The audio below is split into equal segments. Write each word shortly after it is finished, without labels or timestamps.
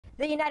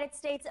The United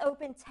States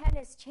Open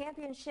Tennis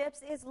Championships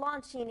is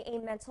launching a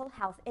mental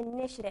health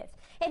initiative.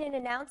 In an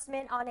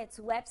announcement on its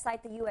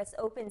website, the U.S.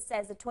 Open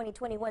says the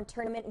 2021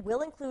 tournament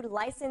will include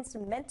licensed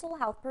mental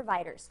health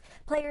providers.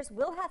 Players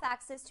will have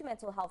access to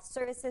mental health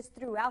services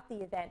throughout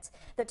the event.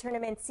 The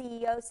tournament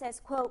CEO says,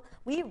 quote,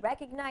 "We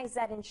recognize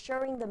that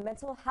ensuring the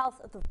mental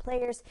health of the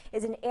players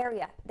is an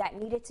area that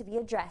needed to be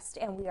addressed,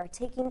 and we are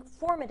taking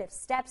formative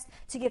steps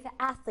to give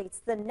athletes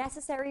the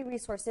necessary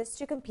resources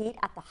to compete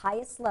at the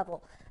highest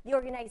level." The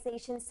organization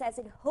says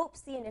it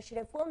hopes the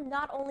initiative will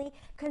not only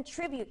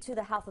contribute to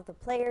the health of the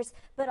players,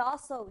 but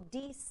also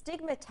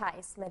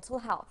destigmatize mental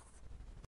health.